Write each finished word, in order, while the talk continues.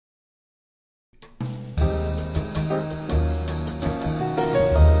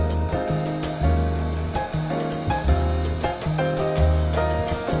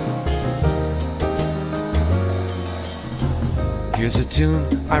tune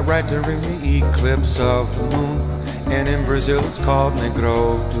I write during the eclipse of the moon, and in Brazil it's called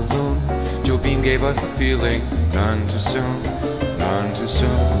Negro do Lune. Jobim gave us the feeling, none too soon, none too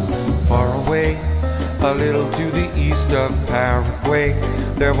soon. Far away, a little to the east of Paraguay,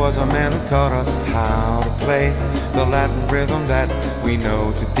 there was a man who taught us how to play the Latin rhythm that we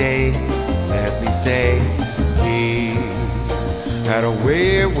know today. Let me say, he had a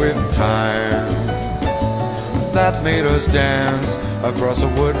way with time that made us dance across a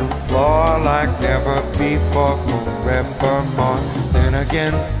wooden floor like never before, forevermore. Then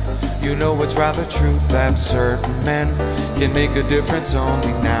again, you know it's rather true that certain men can make a difference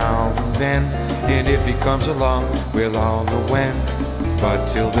only now and then. And if he comes along, we'll all know when. But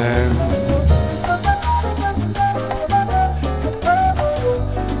till then,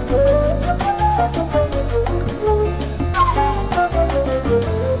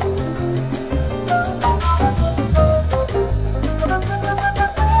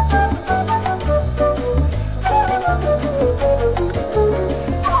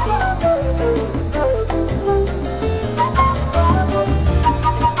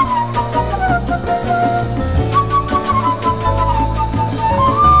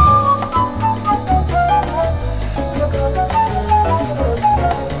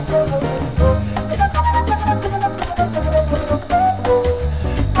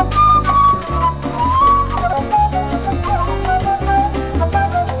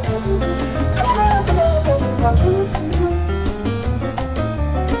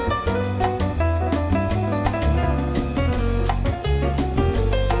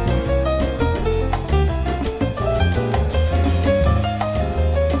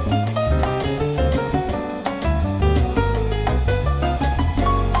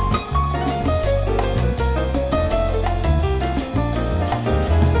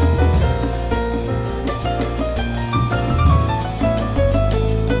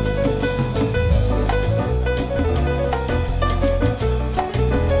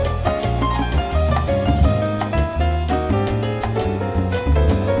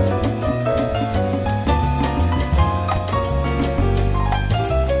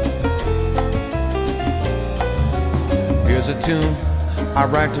 here's a tune I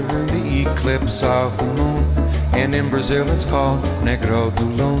write during the eclipse of the moon, and in Brazil it's called Negro do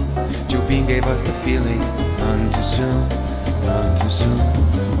Lune. Jobim gave us the feeling, none too soon, none too soon.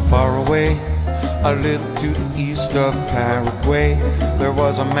 Far away, a little to the east of Paraguay, there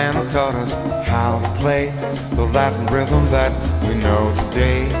was a man who taught us how to play the Latin rhythm that we know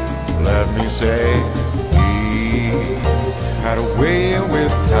today. Let me say, he had a way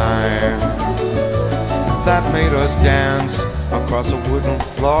with time that made us dance across a wooden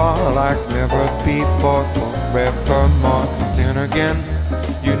floor like never before, forevermore. Then again,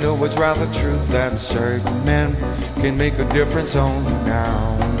 you know it's rather true that certain men can make a difference only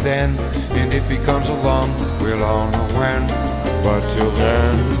now and then. And if he comes along, we'll all know when. But till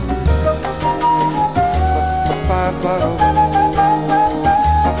then,